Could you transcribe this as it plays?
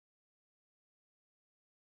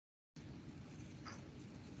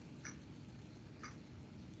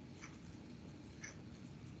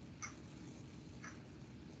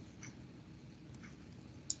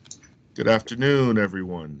Good afternoon,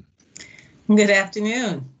 everyone. Good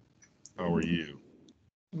afternoon. How are you?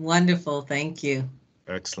 Wonderful, thank you.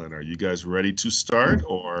 Excellent. Are you guys ready to start,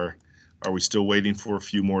 or are we still waiting for a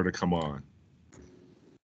few more to come on?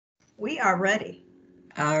 We are ready.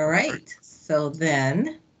 All All right. right.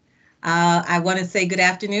 I want to say good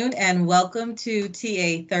afternoon and welcome to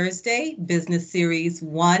TA Thursday, Business Series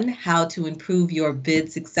 1 How to Improve Your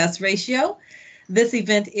Bid Success Ratio. This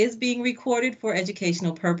event is being recorded for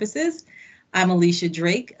educational purposes. I'm Alicia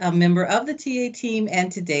Drake, a member of the TA team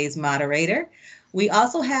and today's moderator. We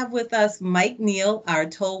also have with us Mike Neal, our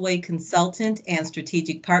tollway consultant and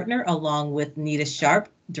strategic partner, along with Nita Sharp,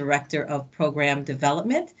 Director of Program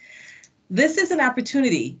Development. This is an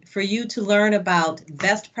opportunity for you to learn about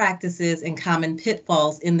best practices and common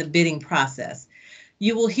pitfalls in the bidding process.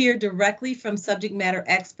 You will hear directly from subject matter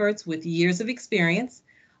experts with years of experience,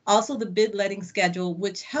 also the bid letting schedule,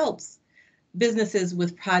 which helps businesses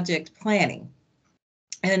with project planning.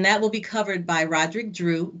 And that will be covered by Roderick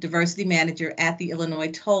Drew, Diversity Manager at the Illinois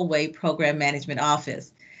Tollway Program Management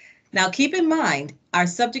Office. Now, keep in mind, our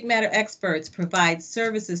subject matter experts provide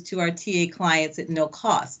services to our TA clients at no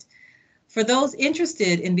cost. For those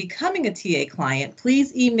interested in becoming a TA client,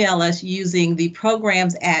 please email us using the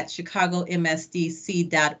programs at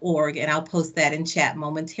chicagomsdc.org, and I'll post that in chat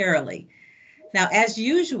momentarily. Now, as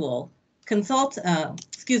usual,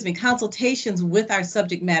 consultations with our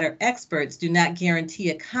subject matter experts do not guarantee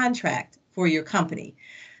a contract for your company.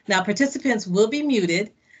 Now, participants will be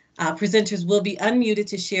muted. Presenters will be unmuted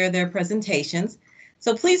to share their presentations.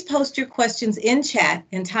 So please post your questions in chat,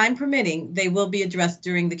 and time permitting, they will be addressed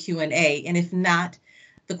during the Q&A. And if not,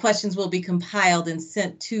 the questions will be compiled and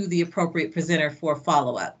sent to the appropriate presenter for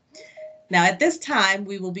follow-up. Now, at this time,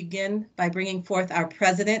 we will begin by bringing forth our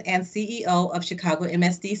President and CEO of Chicago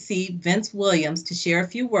MSDC, Vince Williams, to share a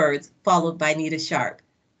few words, followed by Nita Sharp.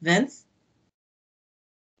 Vince?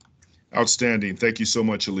 Outstanding. Thank you so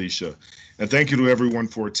much, Alicia. And thank you to everyone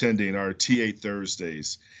for attending our TA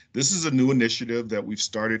Thursdays. This is a new initiative that we've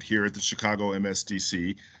started here at the Chicago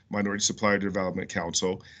MSDC, Minority Supplier Development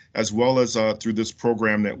Council, as well as through this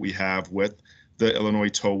program that we have with the Illinois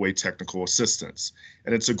Tollway Technical Assistance.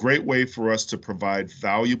 And it's a great way for us to provide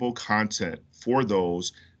valuable content for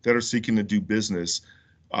those that are seeking to do business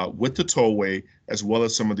with the tollway, as well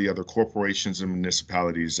as some of the other corporations and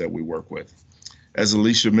municipalities that we work with. As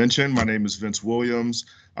Alicia mentioned, my name is Vince Williams.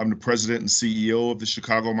 I'm the president and CEO of the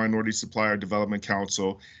Chicago Minority Supplier Development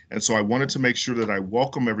Council. And so I wanted to make sure that I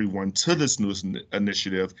welcome everyone to this new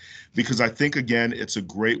initiative because I think, again, it's a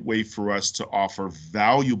great way for us to offer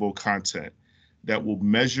valuable content that will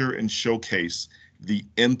measure and showcase the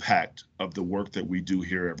impact of the work that we do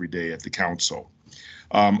here every day at the council.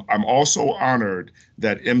 I'm also honored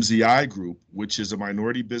that MZI Group, which is a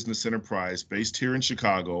minority business enterprise based here in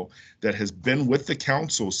Chicago that has been with the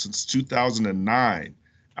council since 2009,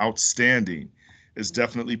 outstanding, is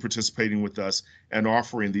definitely participating with us and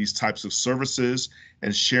offering these types of services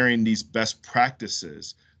and sharing these best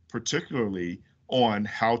practices, particularly on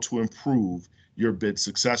how to improve your bid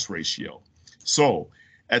success ratio. So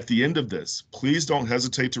at the end of this, please don't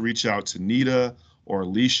hesitate to reach out to Nita or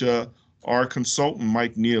Alicia, our consultant,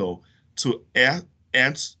 Mike Neal, to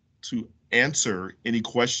answer any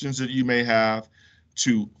questions that you may have,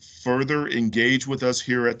 to further engage with us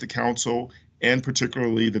here at the council, and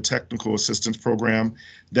particularly the technical assistance program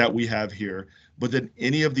that we have here, but then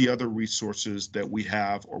any of the other resources that we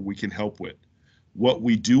have or we can help with. What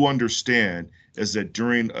we do understand is that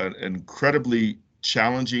during an incredibly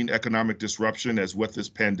challenging economic disruption as what this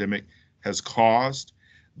pandemic has caused,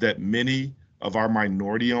 that many of our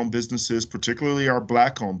minority-owned businesses, particularly our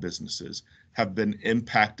Black-owned businesses, have been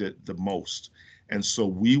impacted the most. And so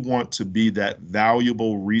we want to be that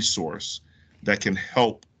valuable resource that can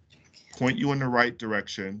help point you in the right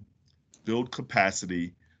direction, build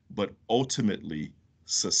capacity, but ultimately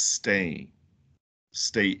sustain,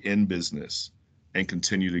 stay in business, and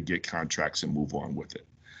continue to get contracts and move on with it.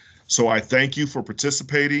 So I thank you for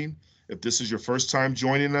participating. If this is your first time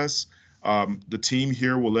joining us, the team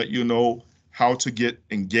here will let you know how to get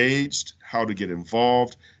engaged, how to get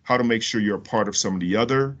involved, how to make sure you're a part of some of the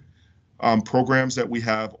other programs that we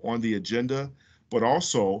have on the agenda, but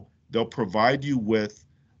also they'll provide you with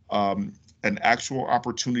an actual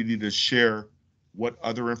opportunity to share what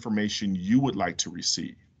other information you would like to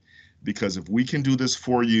receive. Because if we can do this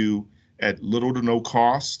for you at little to no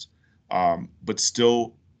cost, but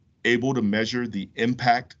still able to measure the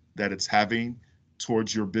impact that it's having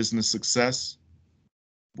towards your business success,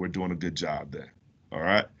 we're doing a good job there. All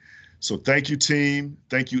right. So thank you, team.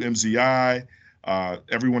 Thank you, MZI.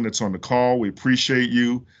 Everyone that's on the call, we appreciate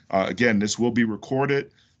you. Again, this will be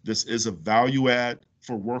recorded. This is a value add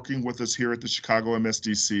for working with us here at the Chicago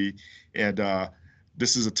MSDC. And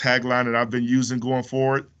this is a tagline that I've been using going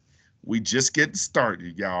forward. We just getting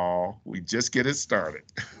started, y'all. We just getting started.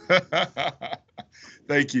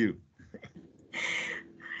 Thank you.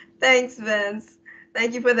 Thanks, Vince.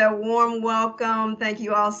 Thank you for that warm welcome. Thank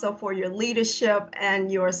you also for your leadership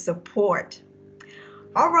and your support.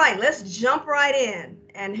 All right, let's jump right in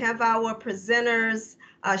and have our presenters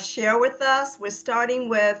share with us. We're starting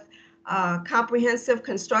with Comprehensive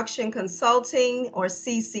Construction Consulting, or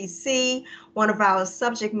CCC, one of our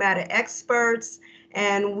subject matter experts.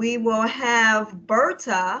 And we will have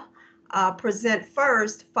Berta present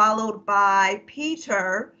first, followed by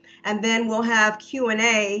Peter, and then we'll have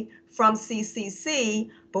Q&A from CCC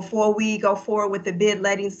before we go forward with the bid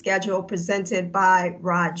letting schedule presented by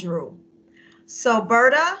Rod Drew. So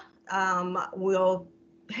Berta, we'll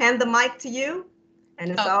hand the mic to you,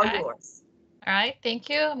 and it's all yours. All right, thank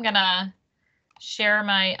you. I'm gonna share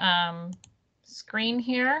my screen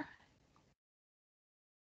here.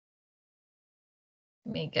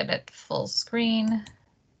 Let me get it full screen.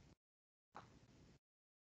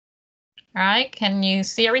 All right, can you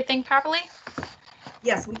see everything properly?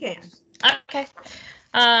 Yes, we can. Okay.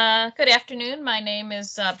 Good afternoon. My name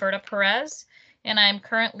is Berta Perez, and I'm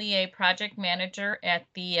currently a project manager at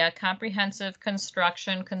the Comprehensive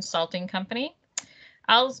Construction Consulting Company.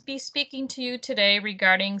 I'll be speaking to you today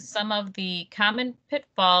regarding some of the common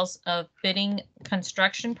pitfalls of bidding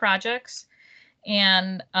construction projects.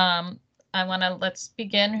 And let's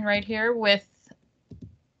begin right here with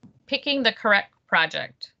picking the correct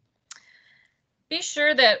project. Be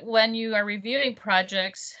sure that when you are reviewing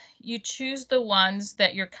projects, you choose the ones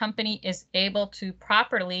that your company is able to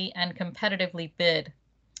properly and competitively bid.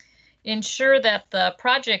 Ensure that the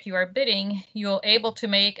project you are bidding, you're able to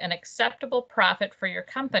make an acceptable profit for your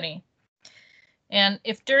company. And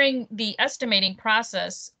if during the estimating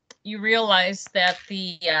process, you realize that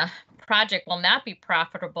the project will not be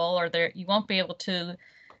profitable, or you won't be able to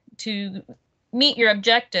meet your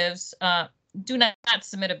objectives, do not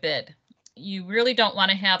submit a bid. You really don't want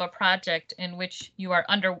to have a project in which you are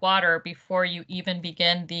underwater before you even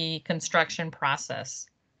begin the construction process.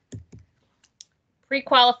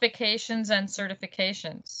 Pre-qualifications and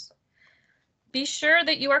certifications. Be sure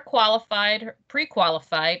that you are qualified,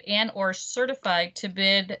 pre-qualified, and or certified to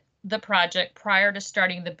bid the project prior to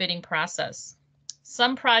starting the bidding process.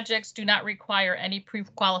 Some projects do not require any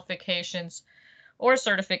pre-qualifications or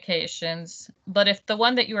certifications, but if the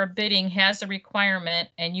one that you are bidding has a requirement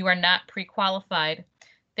and you are not pre-qualified,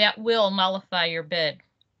 that will nullify your bid.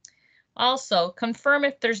 Also, confirm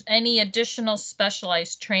if there's any additional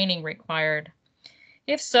specialized training required.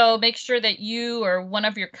 If so, make sure that you or one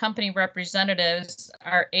of your company representatives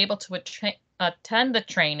are able to attend the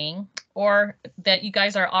training, or that you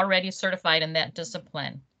guys are already certified in that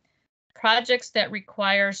discipline. Projects that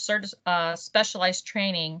require specialized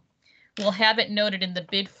training will have it noted in the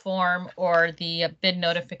bid form or the bid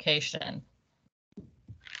notification.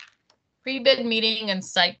 Pre-bid meeting and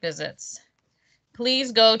site visits.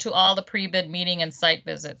 Please go to all the pre-bid meeting and site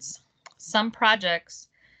visits. Some projects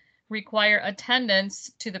require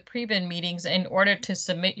attendance to the pre-bid meetings in order to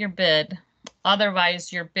submit your bid.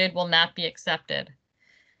 Otherwise, your bid will not be accepted.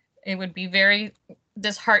 It would be very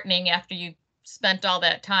disheartening after you spent all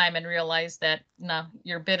that time and realized that no,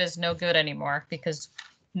 your bid is no good anymore because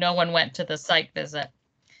no one went to the site visit.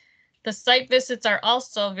 The site visits are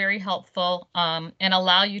also very helpful and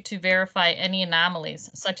allow you to verify any anomalies,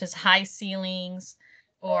 such as high ceilings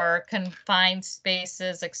or confined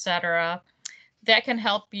spaces, etc. That can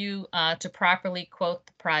help you to properly quote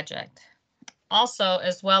the project. Also,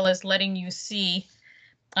 as well as letting you see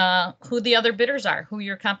who the other bidders are, who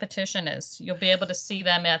your competition is. You'll be able to see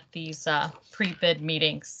them at these pre-bid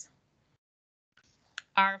meetings.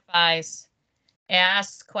 RFIs,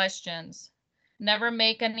 ask questions. Never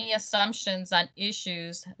make any assumptions on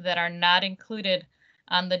issues that are not included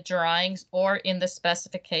on the drawings or in the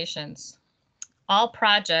specifications. All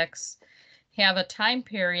projects have a time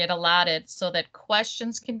period allotted so that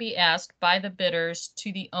questions can be asked by the bidders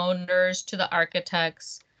to the owners, to the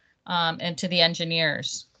architects, and to the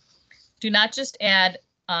engineers. Do not just add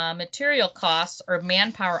material costs or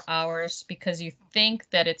manpower hours because you think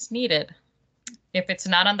that it's needed. If it's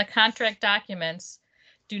not on the contract documents,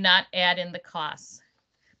 do not add in the costs.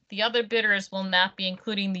 The other bidders will not be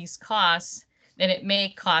including these costs, and it may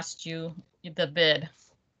cost you the bid.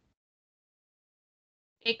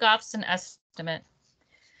 Takeoffs and estimate.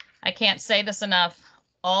 I can't say this enough.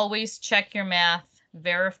 Always check your math,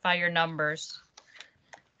 verify your numbers.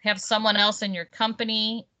 Have someone else in your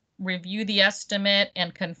company review the estimate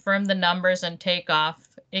and confirm the numbers and takeoff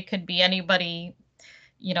it could be anybody,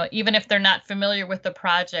 even if they're not familiar with the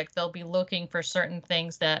project, they'll be looking for certain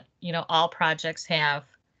things that, all projects have.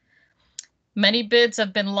 Many bids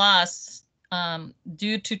have been lost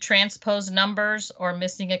due to transposed numbers or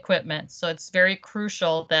missing equipment. So it's very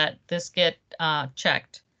crucial that this get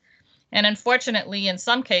checked. And unfortunately, in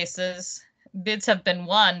some cases, bids have been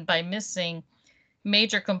won by missing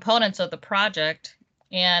major components of the project,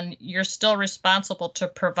 and you're still responsible to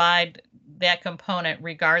provide that component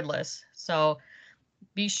regardless. So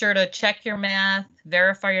be sure to check your math,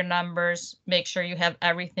 verify your numbers, make sure you have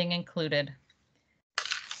everything included.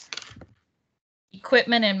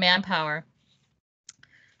 Equipment and manpower.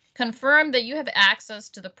 Confirm that you have access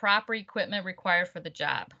to the proper equipment required for the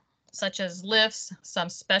job, such as lifts, some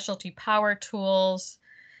specialty power tools,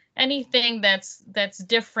 anything that's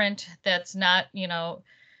different, that's not,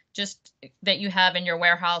 just that you have in your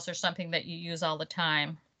warehouse or something that you use all the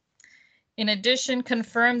time. In addition,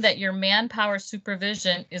 confirm that your manpower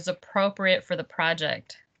supervision is appropriate for the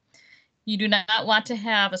project. You do not want to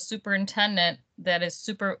have a superintendent that is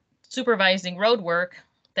supervising road work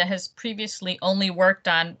that has previously only worked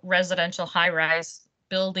on residential high-rise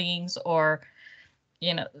buildings or,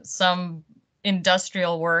 some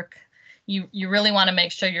industrial work. You really want to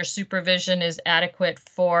make sure your supervision is adequate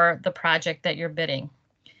for the project that you're bidding.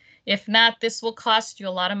 If not, this will cost you a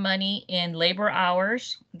lot of money in labor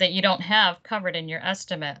hours that you don't have covered in your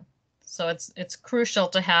estimate. So it's crucial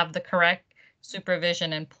to have the correct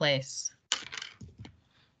supervision in place.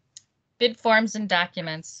 Bid forms and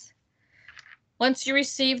documents. Once you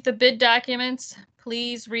receive the bid documents,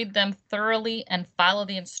 please read them thoroughly and follow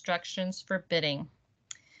the instructions for bidding.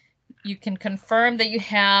 You can confirm that you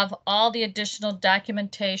have all the additional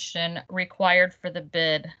documentation required for the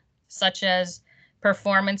bid, such as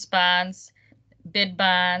performance bonds, bid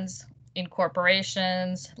bonds,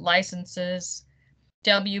 incorporations, licenses,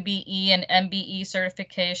 WBE and MBE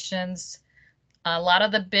certifications. A lot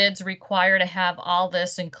of the bids require to have all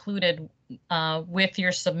this included with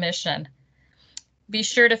your submission. Be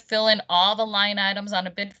sure to fill in all the line items on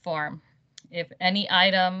a bid form. If any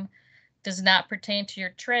item does not pertain to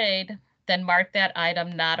your trade, then mark that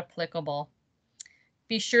item not applicable.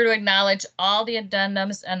 Be sure to acknowledge all the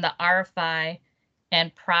addendums and the RFI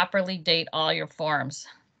and properly date all your forms.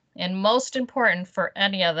 And most important for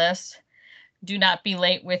any of this, do not be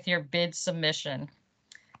late with your bid submission.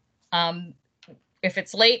 If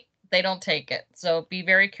it's late, they don't take it. So be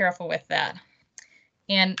very careful with that.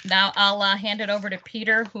 And now I'll hand it over to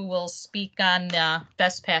Peter, who will speak on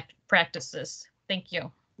best practices. Thank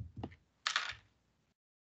you.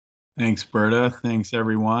 Thanks, Berta. Thanks,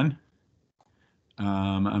 everyone.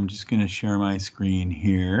 I'm just going to share my screen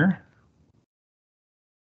here.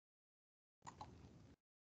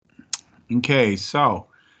 Okay, so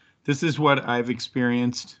this is what I've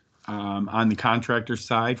experienced on the contractor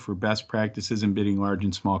side for best practices in bidding large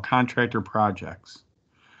and small contractor projects.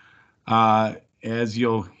 As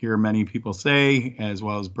you'll hear many people say, as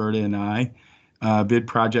well as Berta and I, bid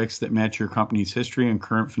projects that match your company's history and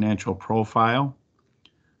current financial profile.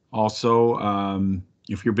 Also,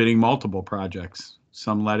 if you're bidding multiple projects,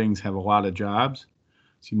 some lettings have a lot of jobs,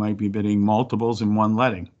 so you might be bidding multiples in one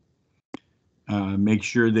letting. Make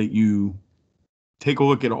sure that you take a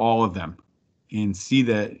look at all of them and see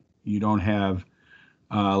that you don't have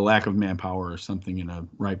lack of manpower or something in a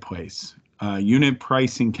right place. Unit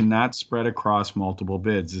pricing cannot spread across multiple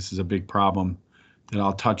bids. This is a big problem that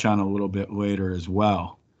I'll touch on a little bit later as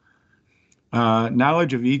well.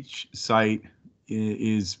 Knowledge of each site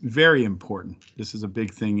is very important. This is a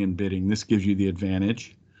big thing in bidding. This gives you the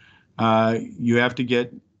advantage. You have to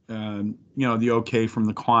get the okay from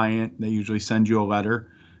the client. They usually send you a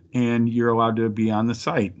letter and you're allowed to be on the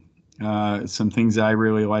site. Some things I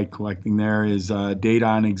really like collecting there is data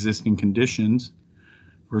on existing conditions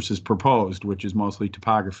versus proposed, which is mostly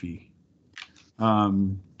topography.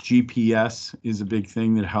 GPS is a big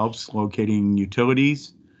thing that helps locating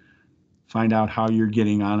utilities. Find out how you're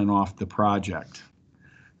getting on and off the project.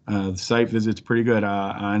 The site visit's pretty good.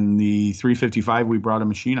 On the 355, we brought a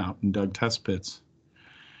machine out and dug test pits.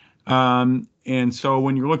 And so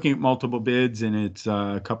when you're looking at multiple bids and it's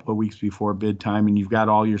a couple of weeks before bid time and you've got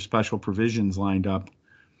all your special provisions lined up,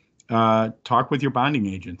 talk with your bonding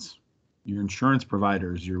agents, your insurance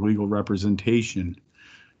providers, your legal representation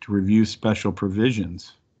to review special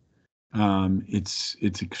provisions. It's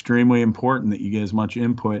extremely important that you get as much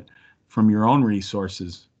input from your own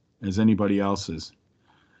resources as anybody else's.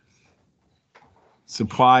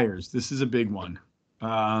 Suppliers, this is a big one.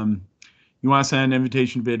 You want to send an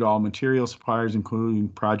invitation to bid to all material suppliers, including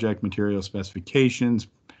project material specifications,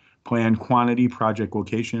 planned quantity, project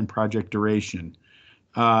location, and project duration.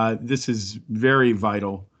 This is very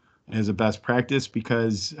vital as a best practice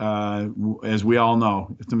because, as we all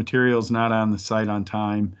know, if the material is not on the site on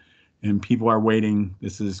time and people are waiting,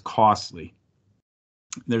 this is costly.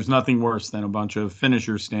 There's nothing worse than a bunch of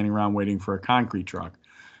finishers standing around waiting for a concrete truck.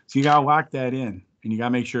 So you got to lock that in, and you got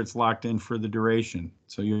to make sure it's locked in for the duration.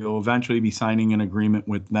 So you'll eventually be signing an agreement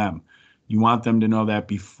with them. You want them to know that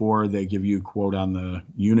before they give you a quote on the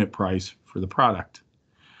unit price for the product.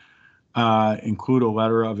 Include a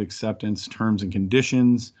letter of acceptance, terms and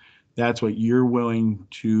conditions. That's what you're willing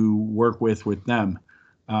to work with them.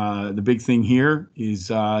 The big thing here is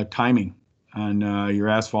timing on your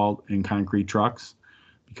asphalt and concrete trucks,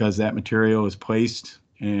 because that material is placed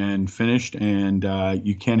and finished, and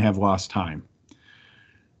you can have lost time.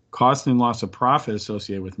 Cost and loss of profit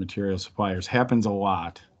associated with material suppliers happens a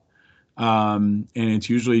lot. And it's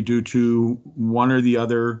usually due to one or the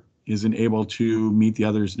other isn't able to meet the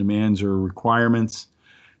other's demands or requirements.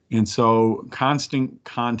 And so constant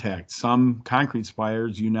contact. Some concrete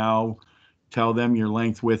suppliers, you now tell them your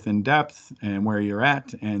length, width, and depth and where you're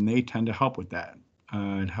at, and they tend to help with that.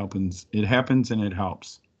 It happens and it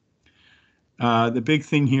helps. The big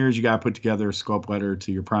thing here is you got to put together a scope letter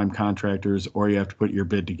to your prime contractors, or you have to put your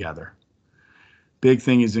bid together. Big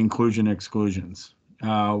thing is inclusion exclusions.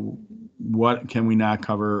 What can we not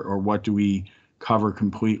cover, or what do we cover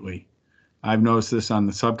completely? I've noticed this on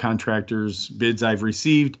the subcontractors' bids I've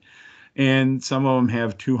received, and some of them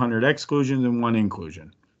have 200 exclusions and 1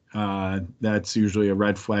 inclusion. That's usually a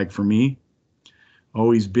red flag for me.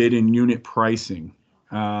 Always bid in unit pricing.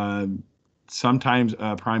 Sometimes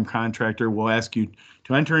a prime contractor will ask you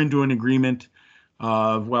to enter into an agreement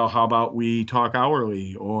of, well, how about we talk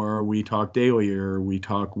hourly, or we talk daily, or we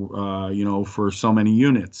talk, for so many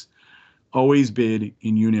units. Always bid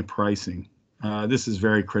in unit pricing. This is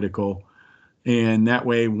very critical. And that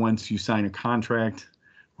way, once you sign a contract,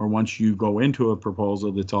 or once you go into a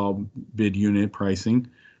proposal that's all bid unit pricing,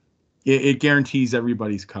 it guarantees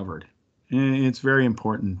everybody's covered. And it's very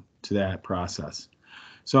important to that process.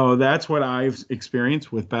 So that's what I've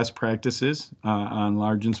experienced with best practices on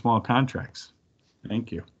large and small contracts.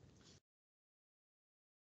 Thank you.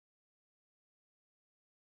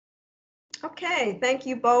 Okay, thank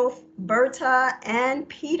you both, Berta and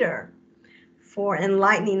Peter, for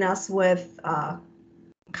enlightening us with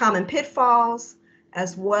common pitfalls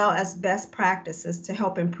as well as best practices to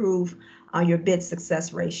help improve your bid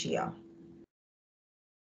success ratio.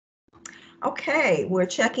 Okay, we're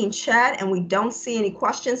checking chat and we don't see any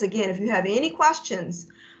questions. Again, if you have any questions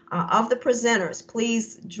of the presenters,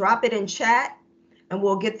 please drop it in chat and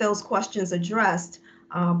we'll get those questions addressed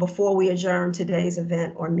before we adjourn today's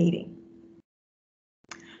event or meeting.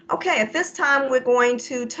 Okay, at this time, we're going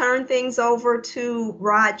to turn things over to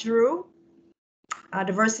Rod Drew,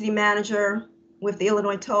 Diversity Manager with the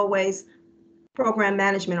Illinois Tollways Program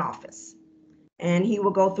Management Office. And he will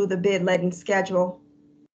go through the bid letting schedule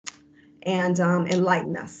and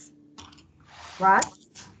enlighten us. Rod?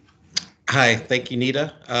 Hi, thank you,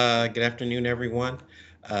 Nita. Good afternoon, everyone.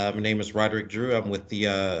 My name is Roderick Drew. I'm with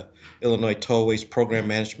the Illinois Tollways Program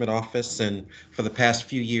Management Office, and for the past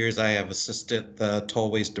few years, I have assisted the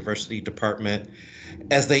Tollways Diversity Department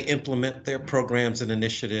as they implement their programs and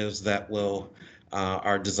initiatives that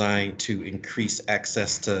are designed to increase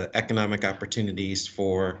access to economic opportunities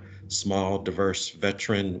for small, diverse,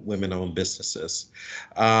 veteran, women-owned businesses.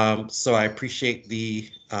 So I appreciate the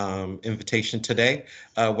invitation today.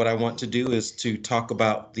 What I want to do is to talk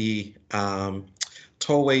about the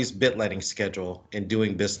Tollways bid letting schedule and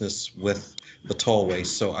doing business with the Tollways.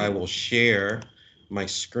 So I will share my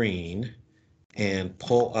screen and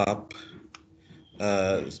pull up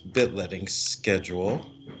bid letting schedule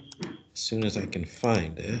as soon as I can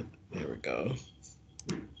find it. There we go.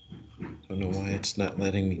 Don't know why it's not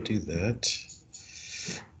letting me do that.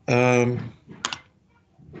 Hang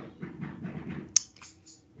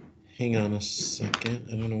on a second.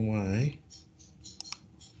 I don't know why.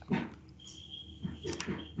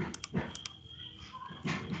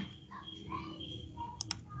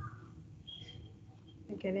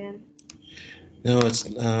 Get in. No, it's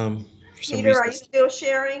for some Peter, reason. are you still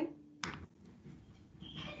sharing?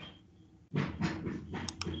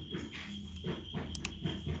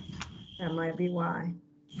 That might be why.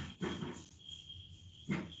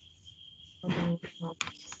 Okay.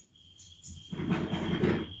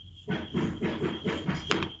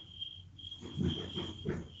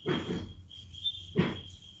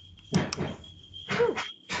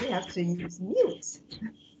 We have to use mute.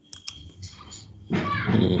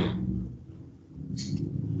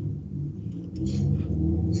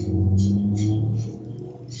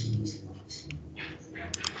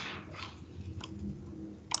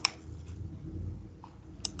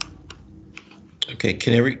 Okay,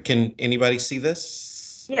 can anybody see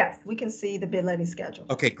this? Yes, we can see the bid letting schedule.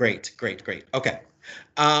 Okay, great. Okay.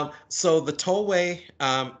 So the Tollway,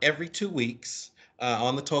 every 2 weeks,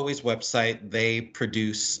 on the Tollway's website, they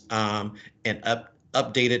produce an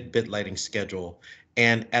updated bid lighting schedule.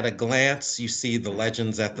 And at a glance, you see the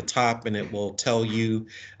legends at the top, and it will tell you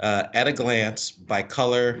at a glance by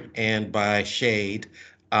color and by shade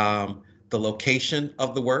the location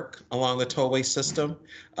of the work along the tollway system,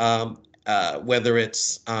 whether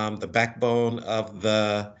it's the backbone of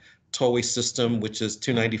the tollway system, which is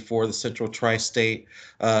 294, the Central Tri-State,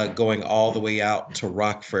 going all the way out to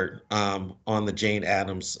Rockford on the Jane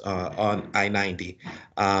Addams on I-90,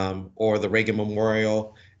 or the Reagan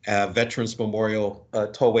Memorial, Veterans Memorial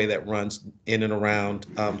tollway that runs in and around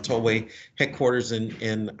tollway headquarters in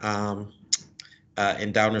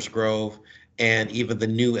Downers Grove, and even the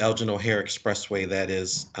new Elgin O'Hare Expressway that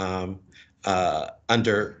is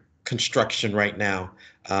under construction right now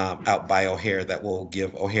out by O'Hare, that will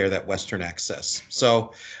give O'Hare that western access.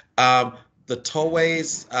 So the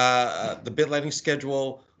tollways, the bid letting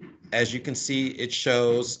schedule, as you can see, it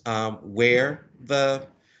shows where the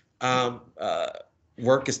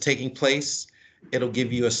work is taking place. It'll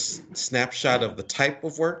give you a snapshot of the type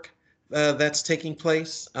of work that's taking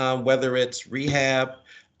place, whether it's rehab,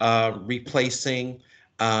 replacing,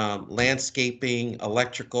 landscaping,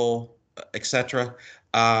 electrical, etc.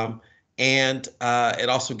 And it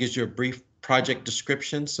also gives you a brief project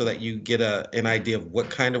description so that you get an idea of what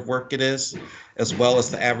kind of work it is, as well as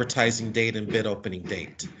the advertising date and bid opening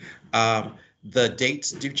date. The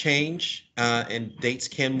dates do change, and dates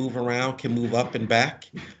can move around, can move up and back,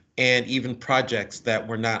 and even projects that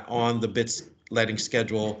were not on the bid letting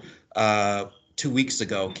schedule 2 weeks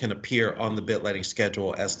ago can appear on the bid letting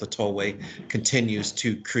schedule as the tollway continues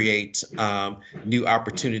to create new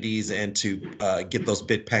opportunities and to get those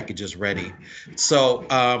bid packages ready. So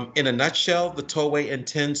in a nutshell, the tollway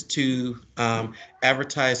intends to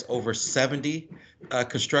advertise over 70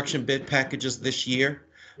 construction bid packages this year.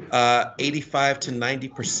 85 to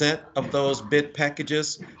 90% of those bid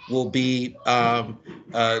packages will be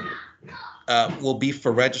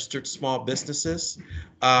for registered small businesses.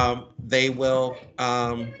 They will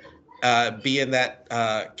be in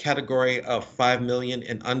that category of 5 million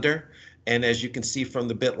and under. And as you can see from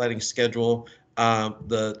the bid letting schedule,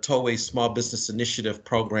 the Tollway Small Business Initiative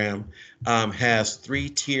program has 3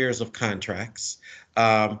 tiers of contracts.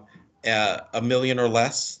 $1 million or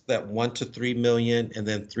less, that 1 to 3 million, and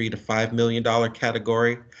then $3 to $5 million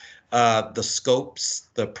category. The scopes,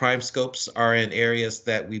 the prime scopes, are in areas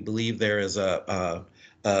that we believe there is a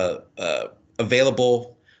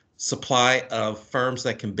available supply of firms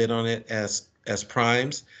that can bid on it as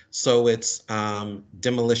primes. So it's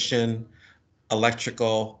demolition,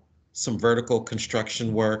 electrical, some vertical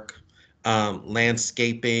construction work,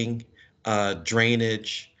 landscaping,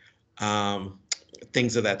 drainage,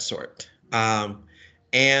 things of that sort.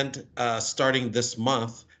 And starting this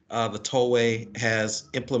month, the Tollway has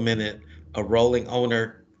implemented a rolling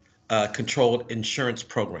owner controlled insurance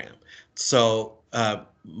program. So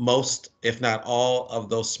most, if not all, of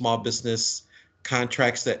those small business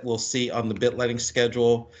contracts that we'll see on the bid letting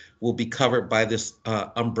schedule will be covered by this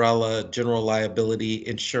umbrella general liability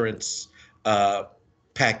insurance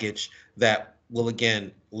package that will,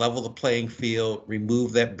 again, level the playing field,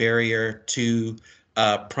 remove that barrier to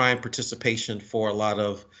prime participation for a lot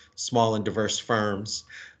of small and diverse firms.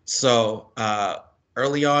 So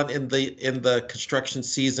early on in the construction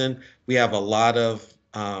season, we have a lot of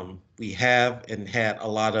we have and had a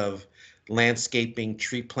lot of landscaping,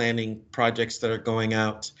 tree planting projects that are going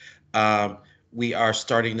out. We are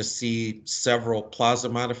starting to see several plaza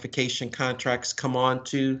modification contracts come on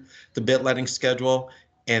to the bid letting schedule,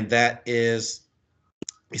 and that is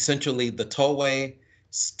essentially the Tollway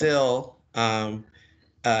still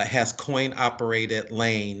has coin-operated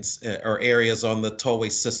lanes or areas on the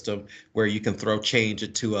tollway system where you can throw change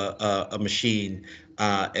into a machine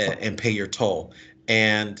and pay your toll.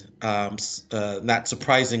 And not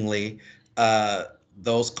surprisingly,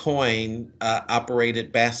 those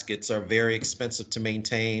coin-operated baskets are very expensive to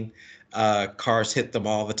maintain. Cars hit them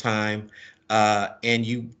all the time,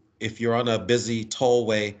 and if you're on a busy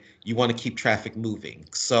tollway, you want to keep traffic moving.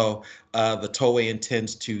 So the tollway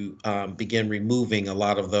intends to begin removing a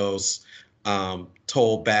lot of those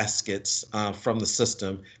toll baskets from the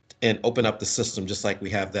system and open up the system, just like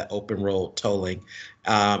we have that open road tolling.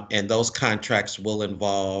 And those contracts will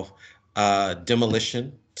involve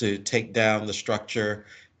demolition to take down the structure,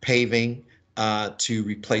 paving, to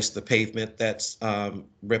replace the pavement that's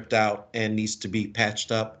ripped out and needs to be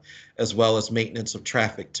patched up, as well as maintenance of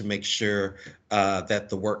traffic to make sure that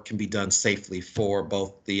the work can be done safely for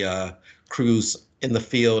both the crews in the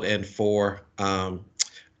field and for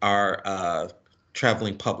our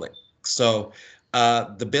traveling public. So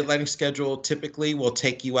the bid letting schedule typically will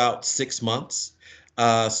take you out 6 months,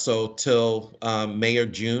 so till May or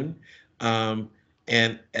June.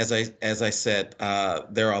 And as I said,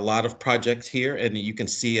 there are a lot of projects here, and you can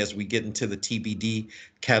see as we get into the TBD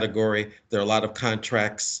category, there are a lot of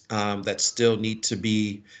contracts that still need to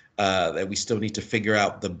be that we still need to figure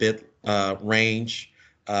out the bid range,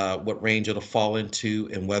 what range it'll fall into,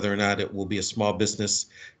 and whether or not it will be a small business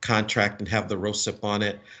contract and have the ROSIP on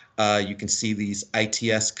it. You can see these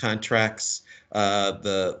ITS contracts,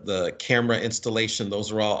 the camera installation;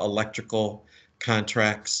 those are all electrical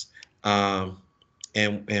contracts.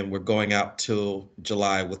 And we're going out till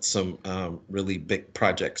July with some really big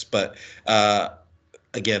projects. But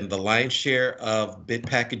again, the lion's share of bid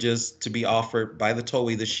packages to be offered by the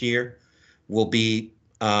tollway this year will be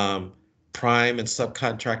prime and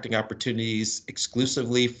subcontracting opportunities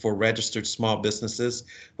exclusively for registered small businesses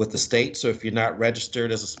with the state. So if you're not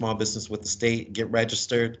registered as a small business with the state, get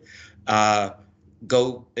registered.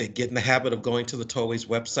 Go get in the habit of going to the tollway's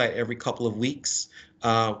website every couple of weeks.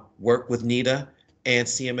 Work with NETA and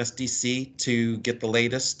CMSDC to get the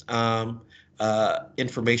latest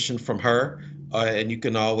information from her. And you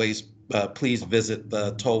can always please visit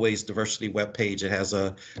the Tollways Diversity webpage. It has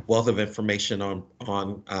a wealth of information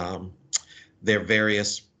on their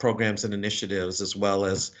various programs and initiatives, as well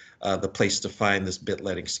as the place to find this bid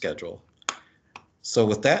letting schedule. So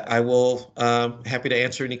with that, I will happy to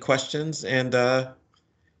answer any questions, and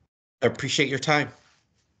appreciate your time.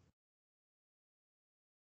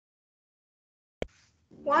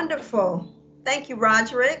 Wonderful. Thank you,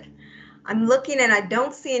 Roderick. I'm looking and I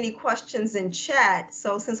don't see any questions in chat.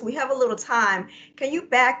 So since we have a little time, can you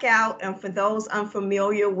back out, and for those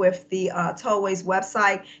unfamiliar with the Tollways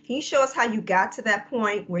website, can you show us how you got to that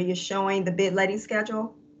point where you're showing the bid letting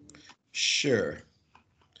schedule? Sure.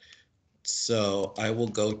 So I will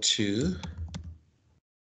go to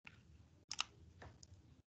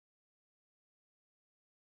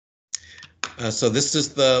so this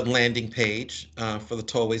is the landing page for the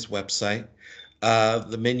Tollways website.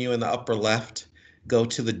 The menu in the upper left, go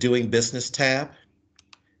to the Doing Business tab.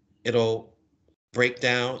 It'll break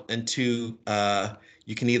down into,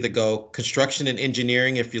 you can either go construction and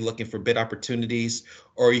engineering if you're looking for bid opportunities,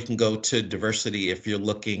 or you can go to diversity if you're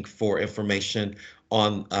looking for information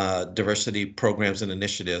on diversity programs and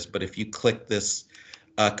initiatives. But if you click this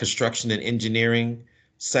construction and engineering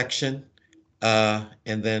section,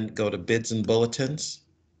 and then go to bids and bulletins,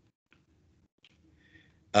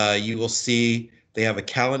 you will see they have a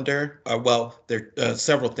calendar. Well, there are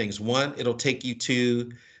several things. One, it'll take you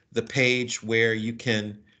to the page where you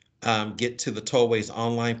can get to the Tollways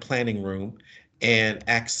online planning room and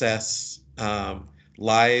access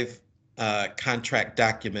live contract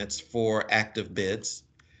documents for active bids.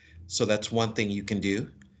 So that's one thing you can do.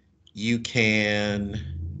 You can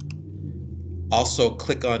also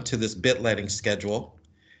click onto this bid letting schedule,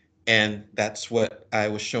 and that's what I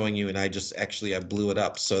was showing you, and I blew it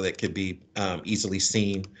up so that it could be easily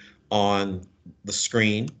seen on the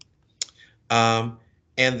screen. And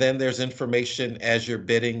then there's information as you're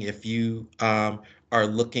bidding if you are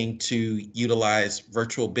looking to utilize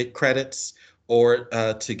virtual bid credits, or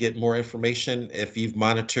to get more information. If you've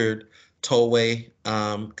monitored tollway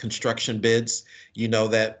construction bids, you know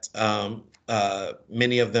that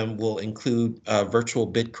many of them will include virtual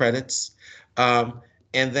bid credits.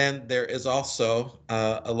 And then there is also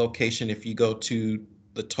a location, if you go to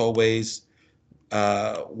the Tollways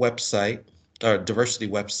website, or diversity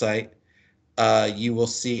website, you will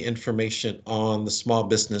see information on the Small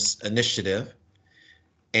Business Initiative.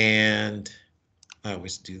 And I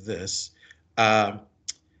always do this.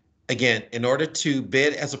 Again, in order to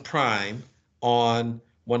bid as a prime on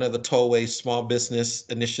one of the Tollways Small Business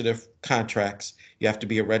Initiative contracts, you have to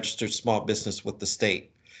be a registered small business with the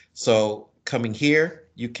state. So coming here,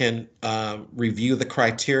 you can review the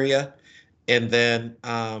criteria, and then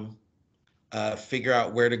figure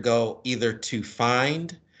out where to go, either to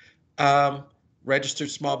find registered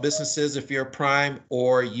small businesses if you're a prime,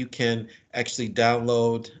 or you can actually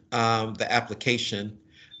download the application,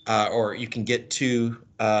 or you can get to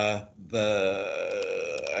the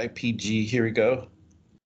IPG. Here we go.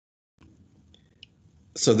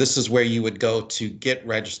 So this is where you would go to get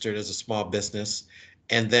registered as a small business.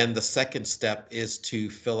 And then the second step is to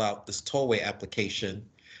fill out this tollway application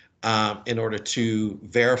in order to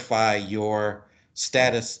verify your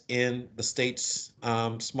status in the state's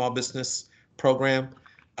small business program,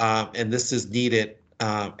 and this is needed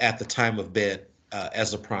at the time of bid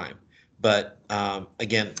as a prime. But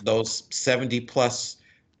again, those 70 plus,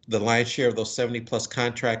 the lion's share of those 70 plus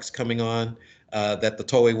contracts coming on that the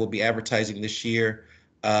tollway will be advertising this year,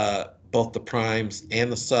 both the primes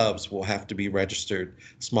and the subs will have to be registered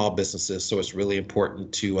small businesses. So it's really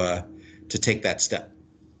important to take that step.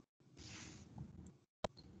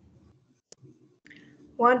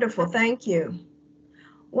 Wonderful, thank you.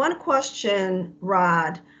 One question,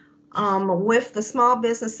 Rod, with the Small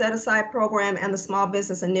Business Set-Aside Program and the Small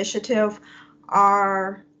Business Initiative,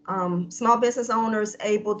 are small business owners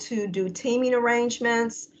able to do teaming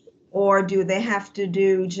arrangements, or do they have to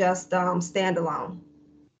do just standalone?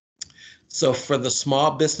 So for the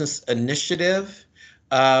Small Business Initiative,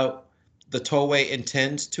 the tollway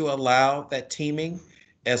intends to allow that teaming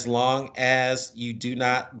as long as you do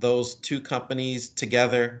not, those two companies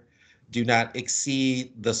together do not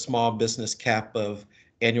exceed the small business cap of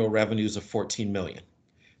annual revenues of 14 million.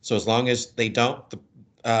 So as long as they don't,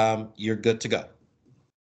 you're good to go.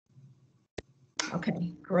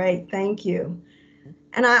 Okay, great, thank you.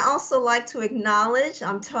 And I also like to acknowledge,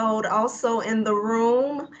 I'm told also in the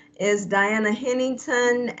room is Diana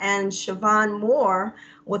Hennington and Siobhan Moore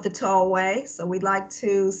with the Tollway. So we'd like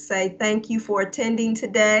to say thank you for attending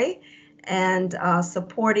today and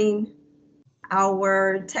supporting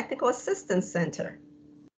our Technical Assistance Center,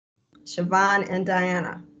 Siobhan and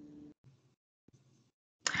Diana.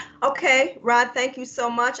 Okay, Rod, thank you so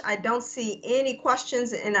much. I don't see any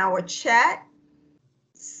questions in our chat.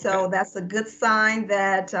 So that's a good sign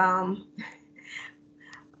that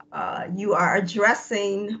you are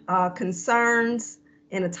addressing concerns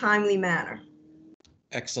in a timely manner.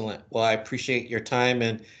 Excellent. Well, I appreciate your time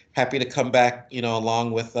and happy to come back,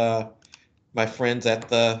 along with my friends at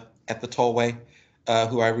the tollway,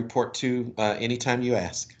 who I report to anytime you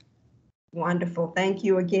ask. Wonderful. Thank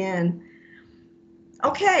you again.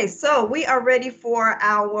 Okay, so we are ready for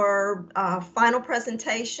our final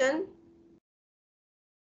presentation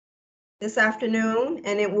this afternoon,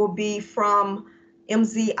 and it will be from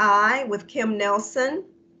MZI with Kim Nelson.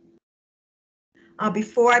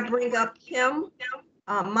 Before I bring up Kim,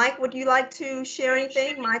 Mike, would you like to share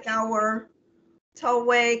anything? Mike, our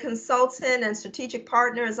tollway consultant and strategic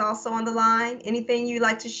partner, is also on the line. Anything you'd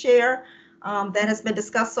like to share that has been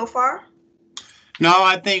discussed so far? No,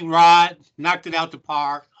 I think Rod knocked it out the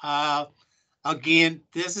park. Again,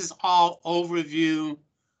 this is all overview.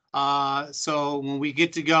 So when we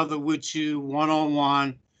get together with you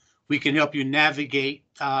one-on-one, we can help you navigate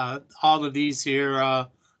all of these here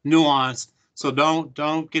nuance. So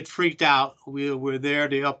don't get freaked out. We're there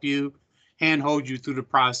to help you, handhold you through the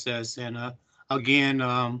process. And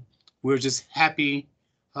again, we're just happy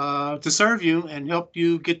to serve you and help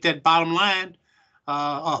you get that bottom line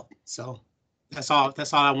up. So that's all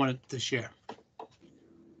I wanted to share.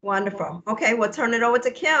 Wonderful. Okay, we'll turn it over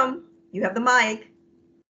to Kim. You have the mic.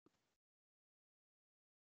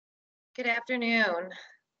 Good afternoon.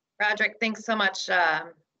 Roderick, thanks so much.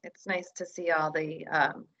 It's nice to see all the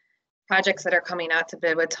projects that are coming out to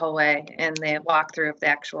bid with Tollway and the walkthrough of the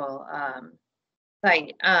actual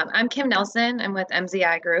site. I'm Kim Nelson. I'm with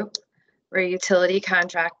MZI Group. We're a utility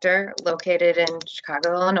contractor located in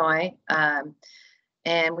Chicago, Illinois.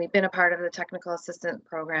 And we've been a part of the technical assistant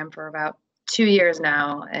program for about 2 years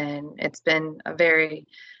now. And it's been a very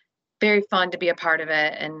fun to be a part of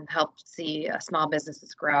it and help see small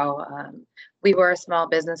businesses grow. We were a small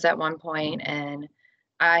business at one point, and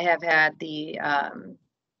I have had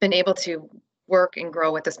been able to work and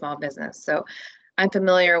grow with a small business. So I'm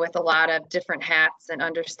familiar with a lot of different hats and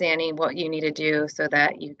understanding what you need to do so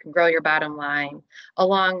that you can grow your bottom line,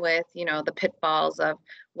 along with, the pitfalls of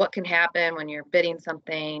what can happen when you're bidding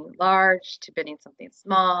something large to bidding something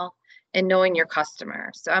small, and knowing your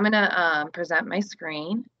customer. So I'm gonna present my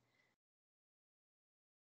screen.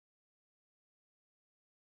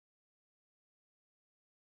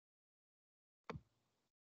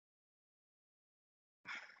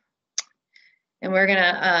 And we're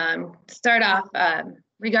gonna start off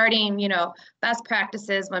regarding, best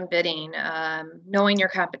practices when bidding, knowing your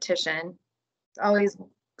competition. It's always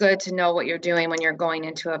good to know what you're doing when you're going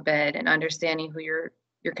into a bid and understanding who your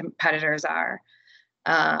competitors are.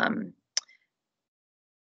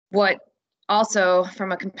 What also,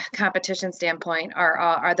 from a competition standpoint,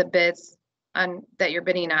 are the bids that you're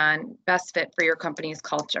bidding on best fit for your company's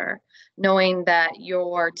culture, knowing that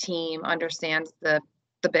your team understands the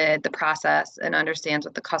bid, the process, and understands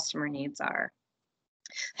what the customer needs are.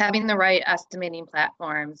 Having the right estimating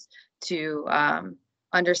platforms to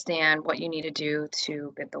understand what you need to do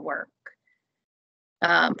to bid the work.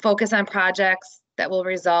 Focus on projects that will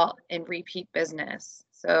result in repeat business.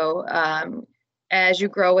 So as you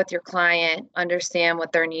grow with your client, understand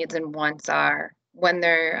what their needs and wants are when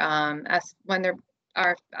their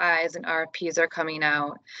RFIs and RFPs are coming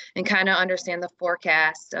out, and kind of understand the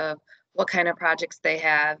forecast of what kind of projects they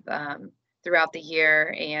have throughout the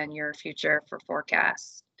year and your future for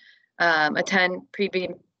forecasts. Attend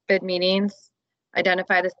pre-bid meetings,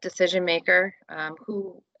 identify the decision maker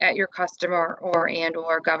who at your customer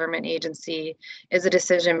or government agency is a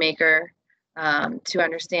decision maker, to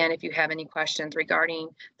understand if you have any questions regarding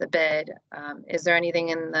the bid. Is there anything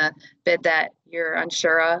in the bid that you're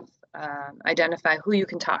unsure of? Identify who you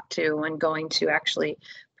can talk to when going to actually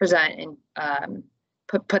present and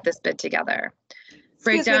put this bid together.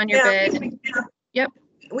 Break down your bid. Yep.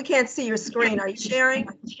 We can't see your screen. Are you sharing?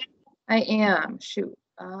 I am. Shoot.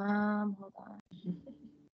 Hold on.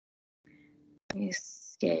 Let me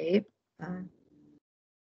escape.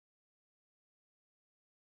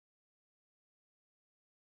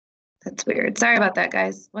 That's weird. Sorry about that,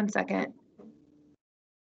 guys. 1 second.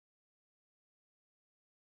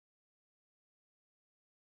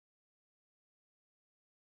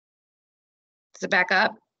 Is it back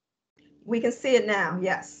up? We can see it now.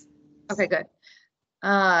 Yes. Okay, good.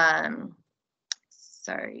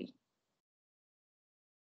 Sorry.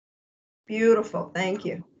 Beautiful. Thank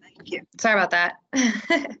you. Thank you. Sorry about that.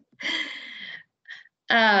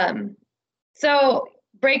 So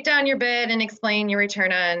break down your bid and explain your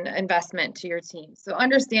return on investment to your team. So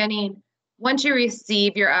understanding once you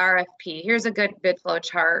receive your RFP, here's a good bid flow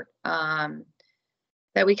chart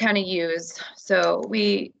that we kind of use. So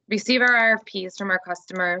we receive our RFPs from our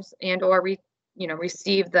customers and or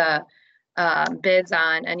receive the bids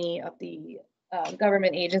on any of the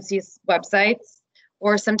government agencies' websites,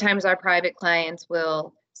 or sometimes our private clients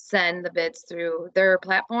will send the bids through their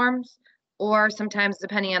platforms, or sometimes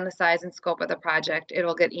depending on the size and scope of the project,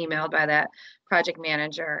 it'll get emailed by that project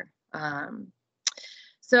manager.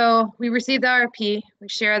 So we receive the RFP, we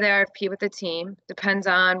share the RFP with the team, depends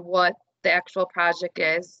on what the actual project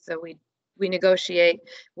is. So we negotiate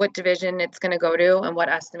what division it's going to go to and what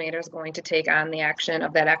estimator is going to take on the action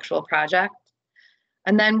of that actual project.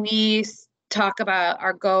 And then we talk about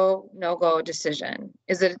our go, no-go decision.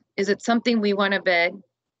 Is it something we want to bid?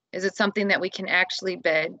 Is it something that we can actually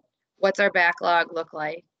bid? What's our backlog look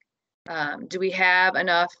like? Do we have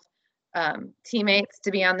enough teammates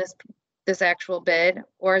to be on this actual bid,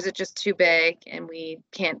 or is it just too big and we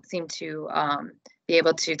can't seem to be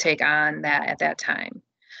able to take on that at that time?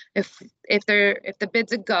 If the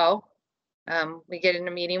bid's a go, we get in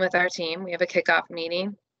a meeting with our team. We have a kickoff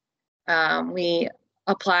meeting. We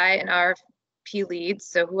apply an RFP lead.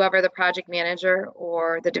 So whoever the project manager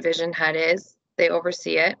or the division head is, they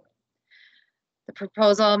oversee it. The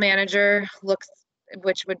proposal manager looks,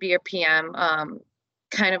 which would be your PM,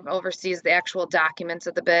 kind of oversees the actual documents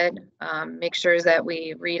of the bid, make sure that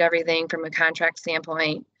we read everything from a contract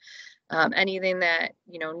standpoint, anything that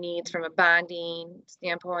needs from a bonding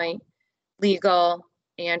standpoint, legal,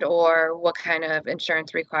 and or what kind of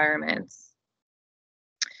insurance requirements.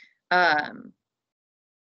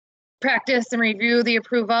 Practice and review the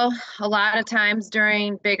approval. A lot of times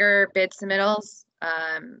during bigger bid submittals,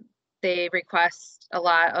 they request a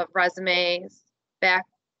lot of resumes,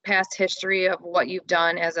 past history of what you've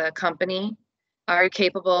done as a company. Are you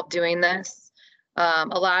capable of doing this? A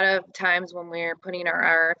lot of times when we're putting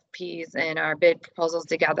our RFPs and our bid proposals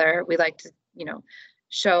together, we like to,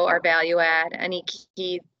 show our value add, any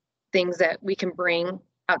key things that we can bring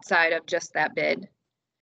outside of just that bid.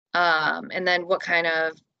 And then what kind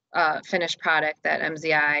of finished product that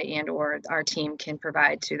MZI and or our team can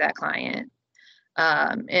provide to that client.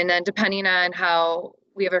 And then depending on how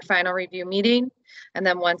we have our final review meeting, and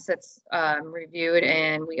then once it's reviewed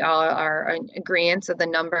and we all are in agreement of the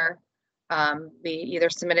number, we either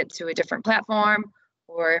submit it to a different platform,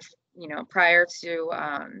 or if, prior to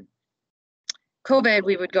COVID,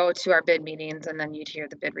 we would go to our bid meetings and then you'd hear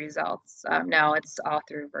the bid results. Now it's all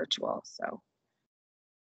through virtual.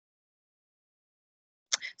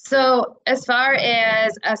 So as far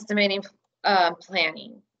as estimating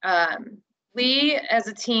planning, we as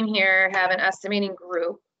a team here have an estimating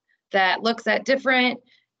group that looks at different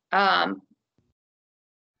private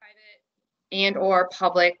and or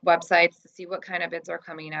public websites to see what kind of bids are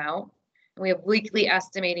coming out. And we have weekly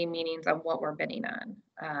estimating meetings on what we're bidding on.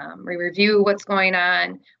 We review what's going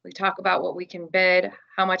on. We talk about what we can bid,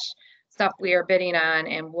 how much stuff we are bidding on,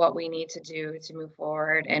 and what we need to do to move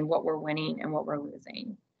forward, and what we're winning and what we're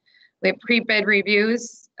losing. We have pre-bid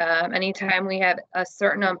reviews. Anytime we have a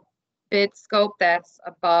certain bid scope that's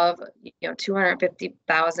above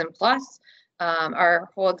 250,000 plus, Our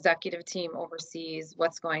whole executive team oversees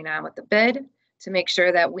what's going on with the bid to make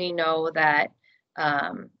sure that we know that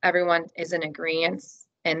everyone is in agreement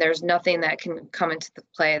and there's nothing that can come into the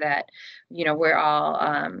play that, we're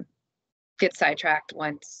all get sidetracked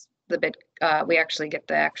once the bid, we actually get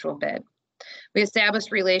the actual bid. We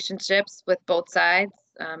establish relationships with both sides,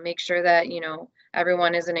 make sure that,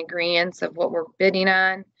 everyone is in agreement of what we're bidding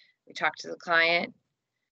on. We talk to the client.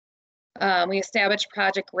 We establish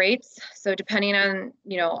project rates. So depending on,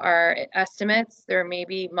 our estimates, there may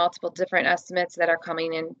be multiple different estimates that are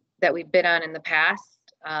coming in that we bid on in the past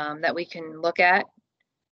that we can look at.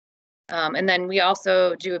 And then we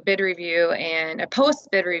also do a bid review and a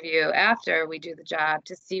post-bid review after we do the job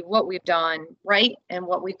to see what we've done right and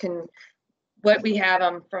what we have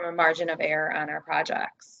from a margin of error on our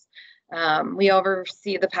projects. We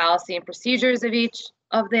oversee the policy and procedures of each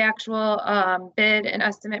of the actual bid and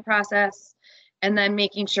estimate process, and then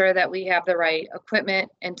making sure that we have the right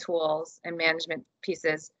equipment and tools and management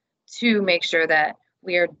pieces to make sure that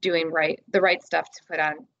we are doing the right stuff to put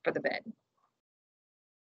on for the bid.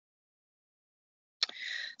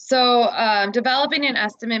 So developing an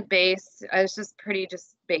estimate base is just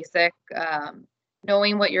basic.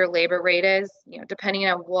 Knowing what your labor rate is, depending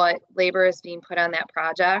on what labor is being put on that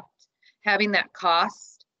project, having that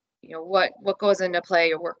cost, what goes into play,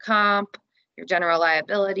 your work comp, your general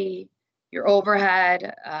liability, your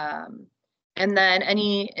overhead, and then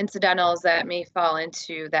any incidentals that may fall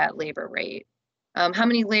into that labor rate. How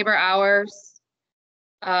many labor hours,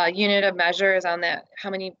 unit of measure is on that,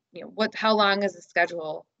 how long is the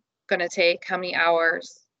schedule going to take, how many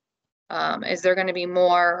hours, is there going to be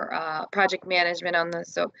more project management on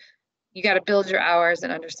this? So you got to build your hours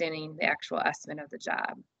and understanding the actual estimate of the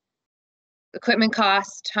job. Equipment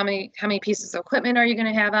cost, how many pieces of equipment are you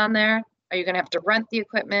going to have on there? Are you going to have to rent the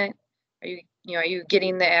equipment? Are you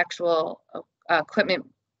getting the actual equipment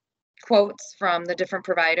quotes from the different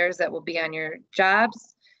providers that will be on your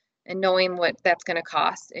jobs and knowing what that's going to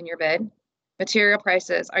cost in your bid? Material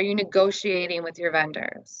prices, are you negotiating with your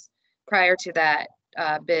vendors prior to that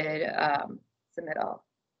bid submittal?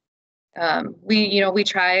 We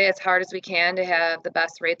try as hard as we can to have the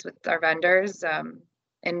best rates with our vendors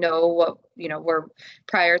and know what, we're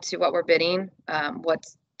prior to what we're bidding,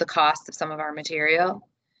 what's the cost of some of our material.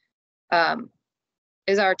 Do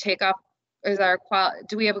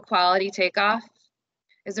we have a quality takeoff?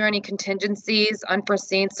 Is there any contingencies,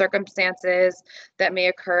 unforeseen circumstances that may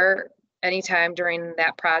occur anytime during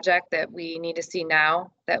that project that we need to see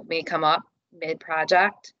now that may come up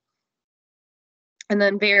mid-project? And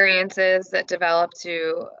then variances that develop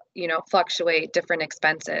to, fluctuate different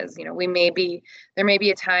expenses. There may be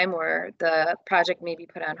a time where the project may be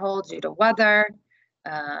put on hold due to weather,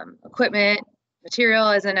 equipment,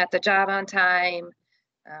 material isn't at the job on time,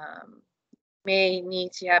 may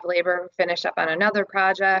need to have labor finish up on another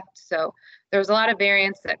project. So there's a lot of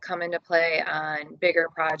variance that come into play on bigger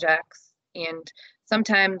projects. And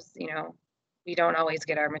sometimes, we don't always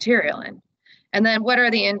get our material in. And then what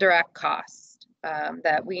are the indirect costs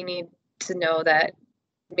that we need to know that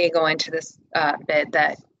may go into this bid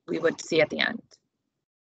that we would see at the end?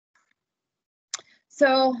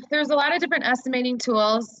 So there's a lot of different estimating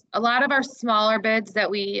tools. A lot of our smaller bids that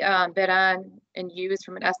we bid on and use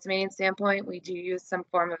from an estimating standpoint, we do use some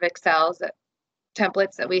form of Excel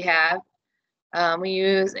templates that we have. We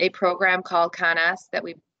use a program called ConS that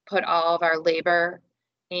we put all of our labor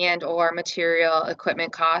and or material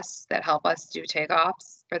equipment costs that help us do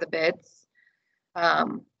takeoffs for the bids.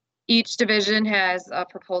 Each division has a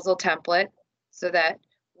proposal template so that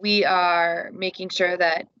we are making sure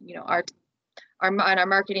that, on our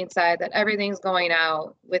marketing side, that everything's going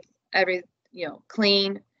out with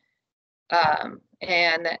clean,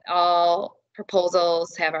 and that all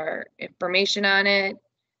proposals have our information on it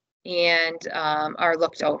and are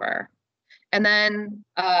looked over. And then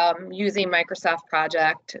using Microsoft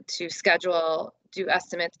Project to do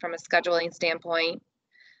estimates from a scheduling standpoint,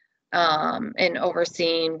 and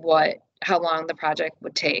overseeing how long the project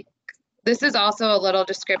would take. This is also a little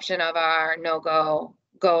description of our no-go,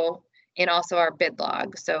 go, and also our bid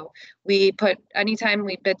log. So anytime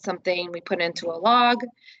we bid something, we put into a log,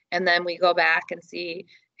 and then we go back and see,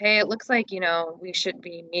 hey, it looks like, we should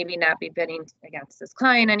be maybe not be bidding against this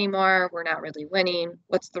client anymore. We're not really winning.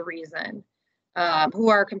 What's the reason? Who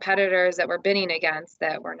are competitors that we're bidding against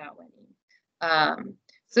that we're not winning?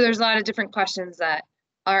 So there's a lot of different questions that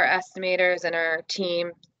our estimators and our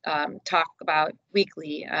team talk about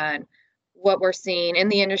weekly on what we're seeing in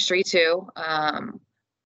the industry too.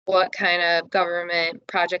 What kind of government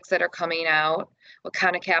projects that are coming out, what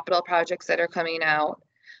kind of capital projects that are coming out,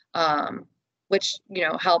 which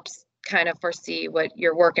helps kind of foresee what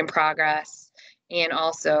your work in progress and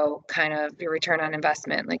also kind of your return on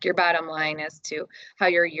investment, like your bottom line as to how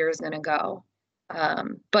your year is going to go.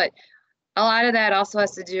 But a lot of that also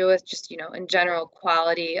has to do with just, in general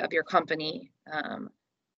quality of your company. Are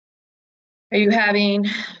you having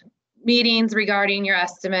meetings regarding your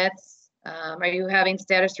estimates? Are you having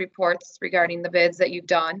status reports regarding the bids that you've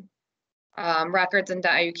done?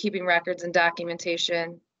 Are you keeping records and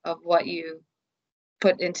documentation of what you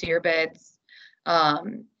put into your bids? I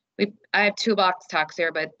have toolbox talks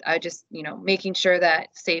here, but I just, making sure that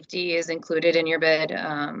safety is included in your bid,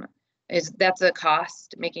 that's a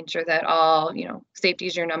cost, making sure that all, safety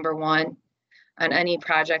is your number one on any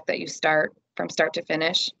project that you start from start to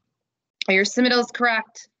finish. Are your submittals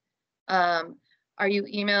correct? Are you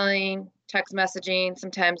emailing, text messaging?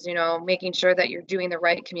 Sometimes, making sure that you're doing the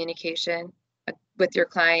right communication with your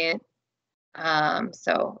client.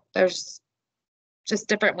 So there's just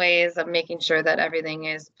different ways of making sure that everything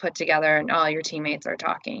is put together and all your teammates are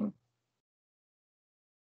talking.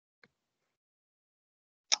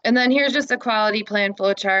 And then here's just a quality plan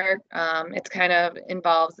flow chart. It's kind of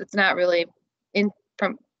involves, it's not really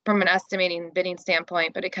from an estimating bidding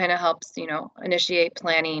standpoint, but it kind of helps, initiate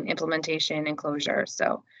planning, implementation, and closure.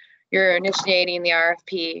 So you're initiating the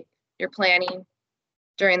RFP, you're planning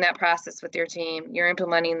during that process with your team, you're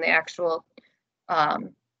implementing the actual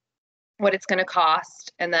what it's going to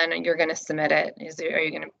cost, and then you're going to submit it. Are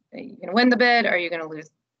you going to win the bid? Or are you going to lose?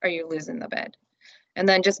 Are you losing the bid? And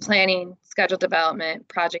then just planning, schedule development,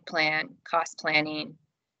 project plan, cost planning,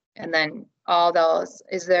 and then all those.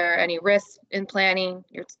 Is there any risk in planning?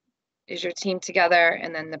 Is your team together?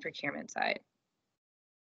 And then the procurement side.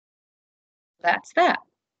 That's that.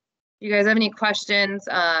 You guys have any questions?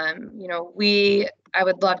 I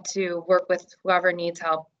would love to work with whoever needs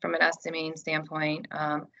help from an estimating standpoint.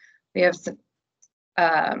 We have some,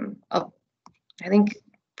 I think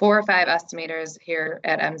 4 or 5 estimators here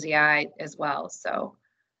at MZI as well. So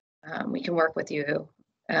we can work with you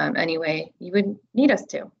any way you would need us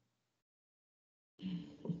to.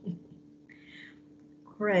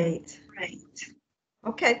 Great.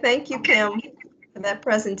 Okay, thank you, Kim, for that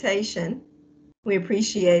presentation. We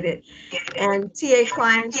appreciate it. And TA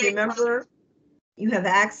clients, remember, you have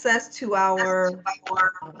access to our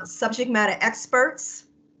subject matter experts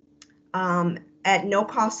at no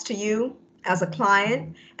cost to you as a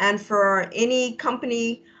client. And for any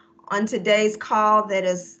company on today's call that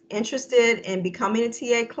is interested in becoming a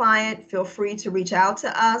TA client, feel free to reach out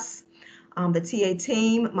to us. The TA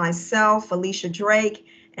team, myself, Alicia Drake,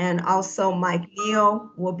 and also Mike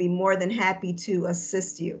Neal will be more than happy to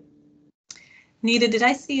assist you. Nita, did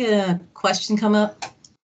I see a question come up?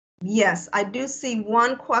 Yes, I do see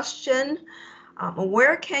one question.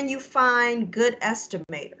 Where can you find good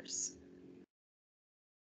estimators?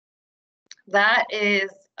 That is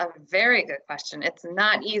a very good question. It's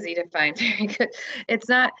not easy to find very good.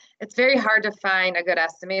 It's very hard to find a good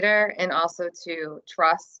estimator and also to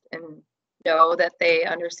trust and know that they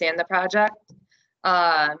understand the project.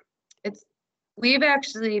 We've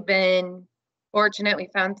actually been fortunate. We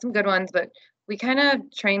found some good ones, but we kind of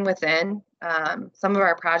train within. Some of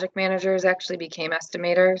our project managers actually became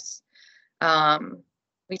estimators.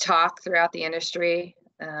 We talk throughout the industry.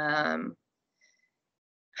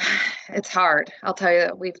 It's hard. I'll tell you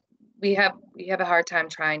that we have a hard time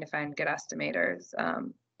trying to find good estimators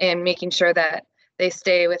and making sure that they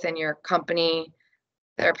stay within your company,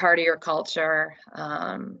 they're part of your culture.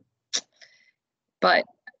 But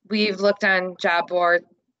we've looked on job board.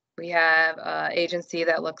 We have an agency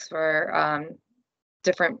that looks for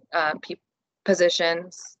different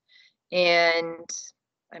positions. And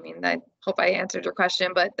I mean, I hope I answered your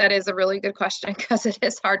question, but that is a really good question because it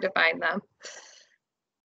is hard to find them.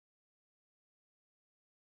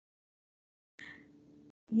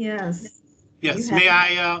 Yes. Yes. May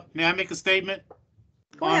I make a statement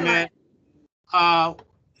on that?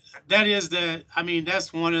 That is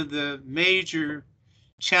that's one of the major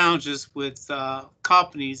challenges with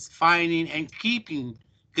companies finding and keeping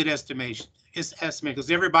good estimation. It's estimate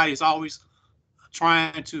because everybody's always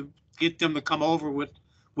trying to get them to come over with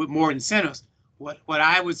more incentives. What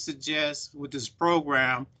I would suggest with this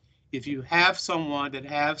program, if you have someone that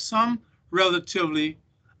have some relatively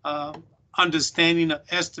understanding of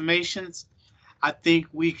estimations, I think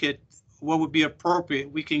what would be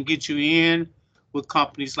appropriate, we can get you in with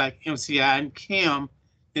companies like MCI and Kim,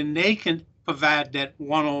 then they can provide that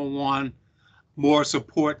one-on-one more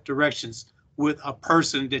support directions with a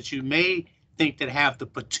person that you may think that have the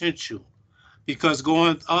potential. Because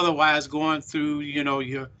otherwise going through,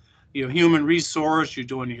 your human resource, you're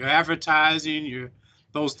doing your advertising, you're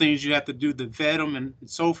those things you have to do to vet them and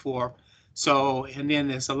so forth. So, and then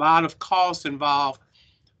there's a lot of costs involved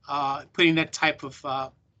putting that type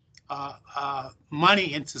of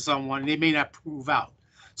money into someone. They may not prove out.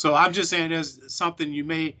 So I'm just saying there's something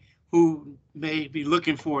who may be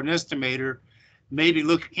looking for an estimator, maybe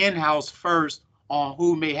look in-house first on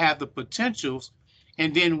who may have the potentials,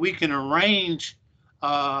 and then we can arrange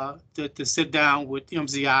to sit down with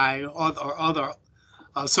MCI or other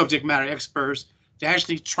subject matter experts to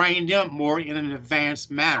actually train them more in an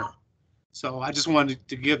advanced manner. So I just wanted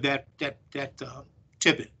to give that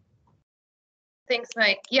tidbit. Thanks,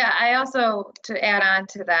 Mike. Yeah, I also, to add on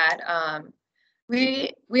to that,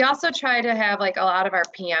 we also try to have like a lot of our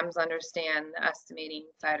PMs understand the estimating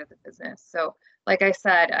side of the business. So like I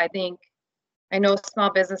said, I know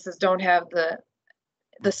small businesses don't have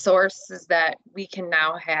the sources that we can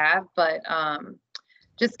now have, but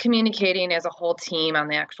just communicating as a whole team on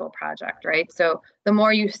the actual project, right? So the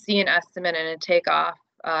more you see an estimate and a takeoff,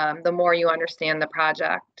 the more you understand the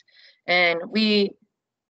project. And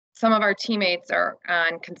some of our teammates are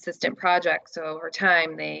on consistent projects, so over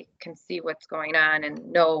time they can see what's going on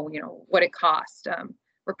and know, what it costs.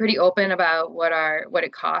 We're pretty open about what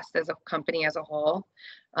it costs as a company as a whole.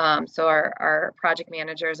 So our project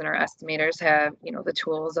managers and our estimators have, the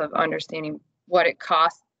tools of understanding what it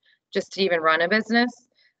costs just to even run a business.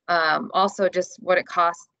 Also just what it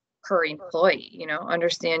costs per employee,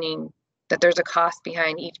 understanding that there's a cost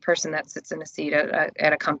behind each person that sits in a seat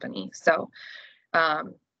at a company. So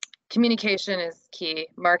communication is key.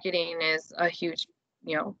 Marketing is a huge,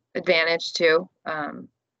 advantage too. A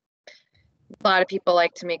lot of people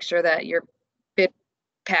like to make sure that your bid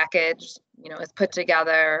package, is put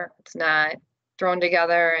together. It's not thrown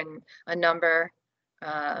together in a number.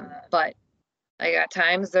 But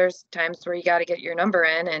there's times where you got to get your number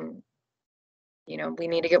in, and we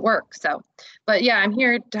need to get work. So, but yeah, I'm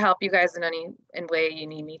here to help you guys in any way you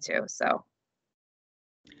need me to. So.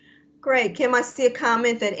 Great. Kim, I see a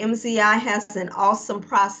comment that MCI has an awesome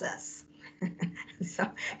process. So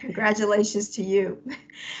congratulations to you.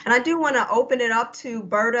 And I do want to open it up to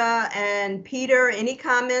Berta and Peter. Any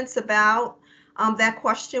comments about that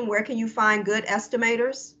question? Where can you find good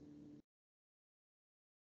estimators?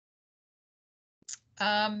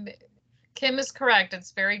 Kim is correct.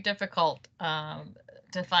 It's very difficult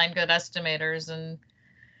to find good estimators, and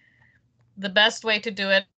the best way to do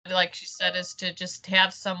it, like she said, is to just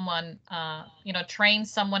have someone, train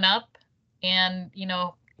someone up and,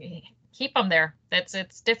 keep them there.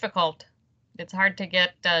 It's difficult. It's hard to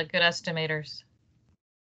get good estimators.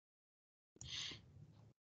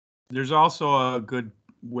 There's also a good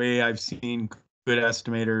way I've seen good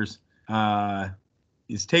estimators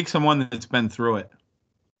is take someone that's been through it.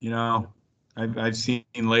 I've seen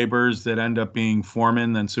laborers that end up being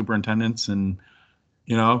foremen, then superintendents, and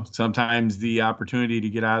sometimes the opportunity to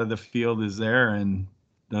get out of the field is there, and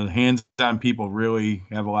the hands-on people really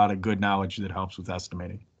have a lot of good knowledge that helps with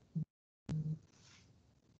estimating.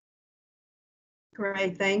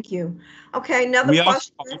 Great, thank you. Okay, another we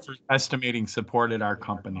question. Also offer estimating support at our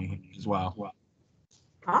company as well.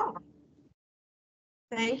 Oh,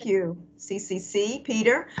 thank you, CCC.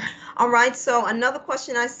 Peter. All right, so another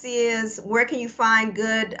question I see is, where can you find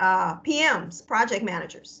good PMs, project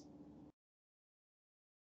managers?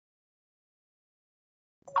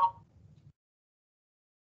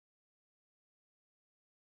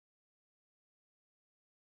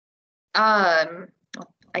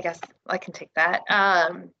 I guess I can take that.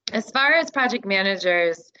 As far as project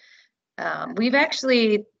managers, we've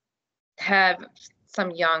actually have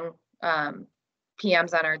some young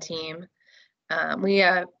PMs on our team. We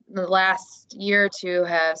have the last year or two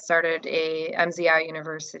have started a MZI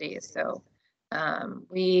university. So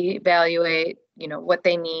we evaluate, what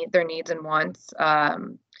they need, their needs and wants.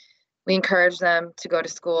 We encourage them to go to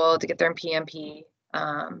school to get their PMP.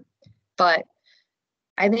 But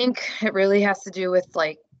I think it really has to do with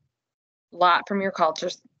a lot from your culture,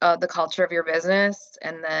 the culture of your business,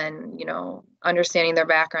 and then, understanding their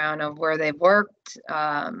background of where they've worked,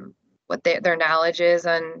 what their knowledge is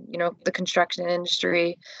on, the construction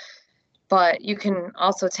industry. But you can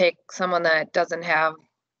also take someone that doesn't have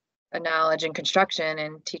a knowledge in construction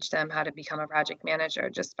and teach them how to become a project manager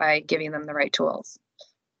just by giving them the right tools.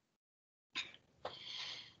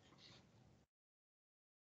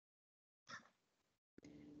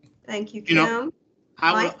 Thank you, Kim.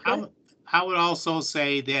 I would also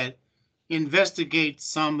say that investigate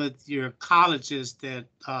some of your colleges that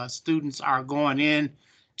students are going in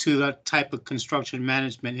to the type of construction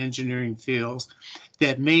management engineering fields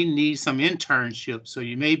that may need some internships. So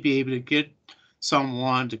you may be able to get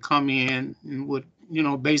someone to come in with,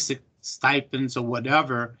 basic stipends or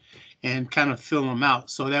whatever, and kind of fill them out.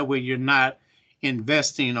 So that way you're not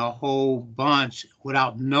investing a whole bunch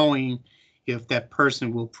without knowing if that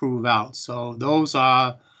person will prove out. So those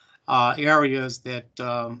are areas that,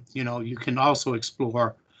 you can also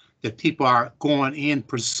explore, that people are going in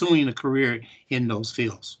pursuing a career in those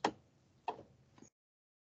fields.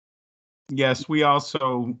 Yes, we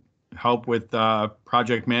also help with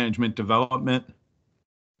project management development.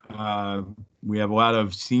 We have a lot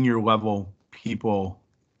of senior level people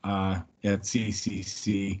at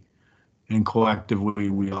CCC, and collectively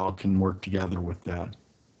we all can work together with that.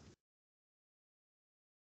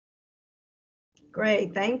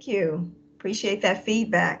 Great, thank you. Appreciate that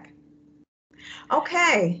feedback.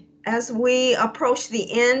 Okay, as we approach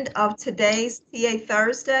the end of today's TA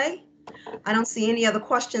Thursday, I don't see any other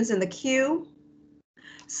questions in the queue.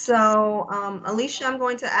 So Alicia, I'm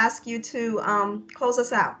going to ask you to close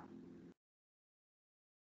us out.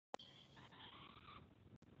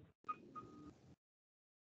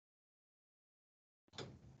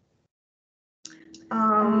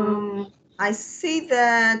 I see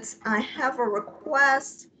that I have a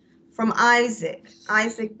request from Isaac.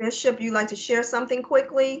 Isaac Bishop, you'd like to share something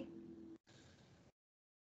quickly?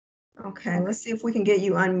 Okay, let's see if we can get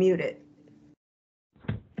you unmuted.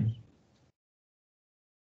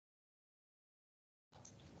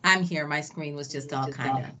 I'm here. My screen was just all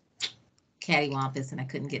kind of cattywampus and I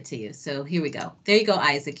couldn't get to you. So here we go. There you go,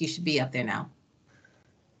 Isaac. You should be up there now.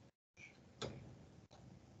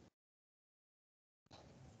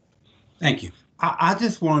 Thank you. I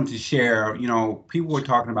just wanted to share, people were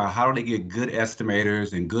talking about how do they get good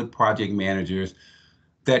estimators and good project managers,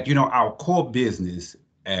 that, our core business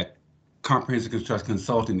at Comprehensive Construction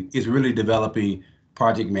Consulting is really developing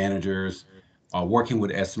project managers, working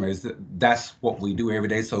with estimators. That's what we do every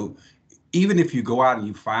day. So even if you go out and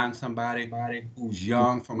you find somebody who's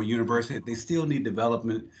young from a university, they still need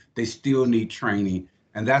development, they still need training.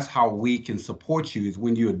 And that's how we can support you, is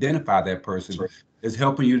when you identify that person, is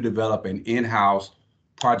helping you develop an in-house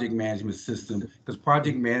project management system. Because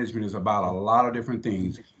project management is about a lot of different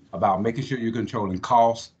things, about making sure you're controlling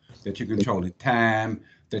costs, that you're controlling time,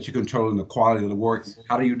 that you're controlling the quality of the work.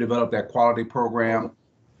 How do you develop that quality program?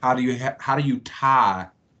 How do you tie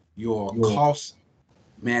your cost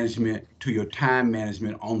management to your time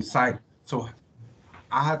management on site? So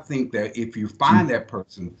I think that if you find that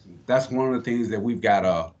person, that's one of the things that we've got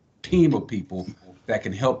a team of people that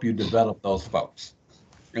can help you develop those folks.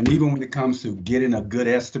 And even when it comes to getting a good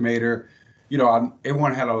estimator,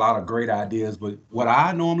 everyone had a lot of great ideas, but what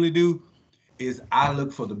I normally do is I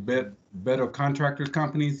look for the better contractors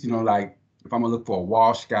companies, like if I'm gonna look for a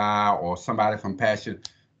Walsh guy or somebody from Passion,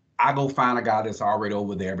 I go find a guy that's already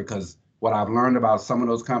over there, because what I've learned about some of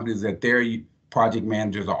those companies is that their project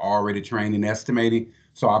managers are already trained in estimating.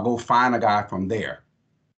 So I go find a guy from there.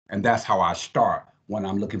 And that's how I start when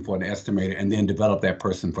I'm looking for an estimator, and then develop that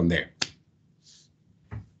person from there.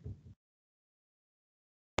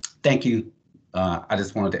 Thank you. I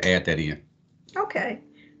just wanted to add that in. Okay,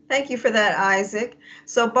 thank you for that, Isaac.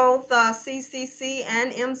 So both CCC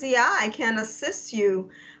and MZI can assist you,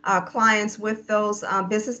 clients, with those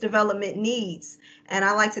business development needs. And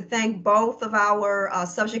I'd like to thank both of our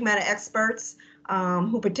subject matter experts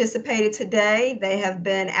who participated today. They have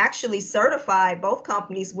been actually certified, both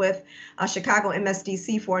companies, with Chicago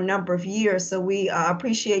MSDC for a number of years. So we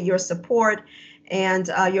appreciate your support and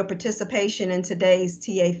your participation in today's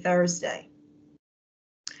TA Thursday.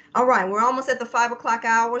 All right, we're almost at the 5 o'clock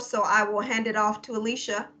hour, so I will hand it off to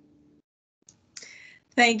Alicia.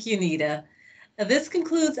 Thank you, Nita. This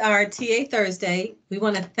concludes our TA Thursday. We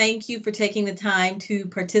want to thank you for taking the time to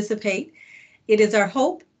participate. It is our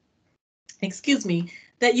hope,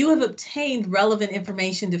 that you have obtained relevant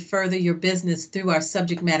information to further your business through our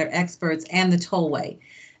subject matter experts and the Tollway.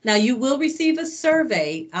 Now, you will receive a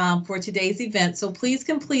survey for today's event, so please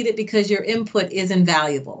complete it because your input is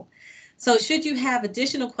invaluable. So should you have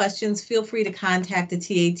additional questions, feel free to contact the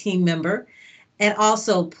TA team member. And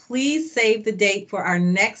also, please save the date for our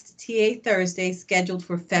next TA Thursday, scheduled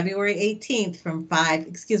for February 18th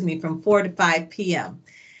from 4 to 5 p.m.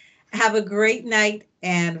 Have a great night,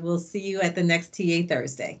 and we'll see you at the next TA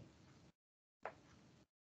Thursday.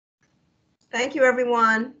 Thank you,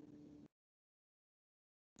 everyone.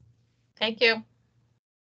 Thank you.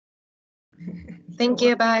 Thank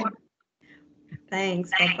you. Bye.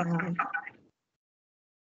 Thanks. Bye-bye.